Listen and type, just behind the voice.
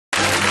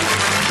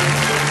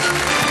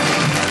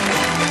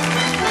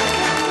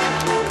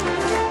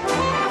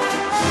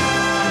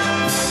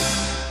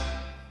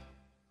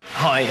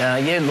Hi,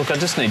 yeah, look, I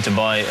just need to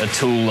buy a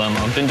tool.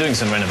 I've been doing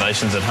some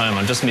renovations at home.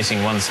 I'm just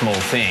missing one small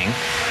thing.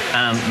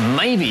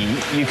 Maybe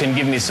you can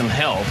give me some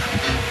help.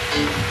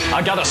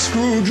 I got a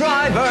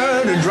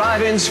screwdriver to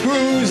drive in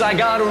screws. I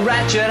got a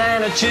ratchet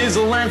and a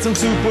chisel and some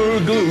super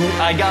glue.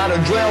 I got a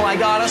drill, I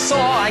got a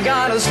saw, I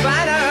got a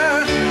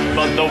spanner.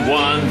 But the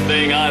one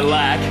thing I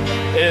lack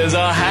is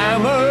a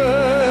hammer.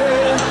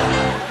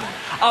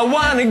 I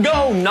wanna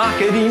go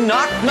knockety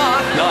knock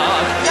knock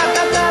knock, tap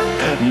tap tap,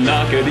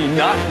 knockety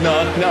knock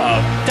knock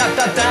knock, tap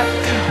tap tap,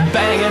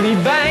 bangety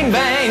bang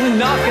bang,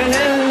 knocking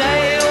in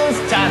nails,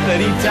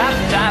 tappity tap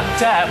tap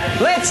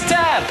tap, let's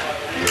tap.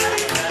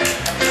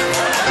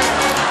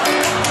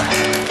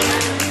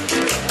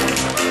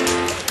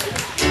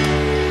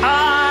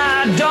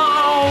 I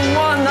don't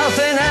want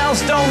nothing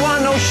else, don't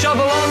want no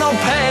shovel or no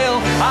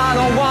pail. I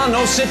don't want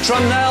no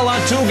citronella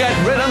to get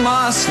rid of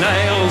my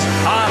snails.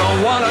 I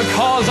don't want to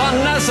cause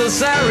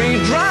unnecessary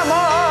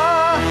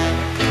drama.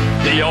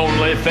 The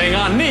only thing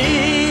I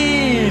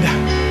need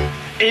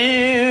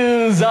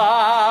is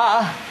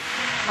a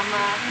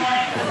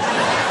hammer.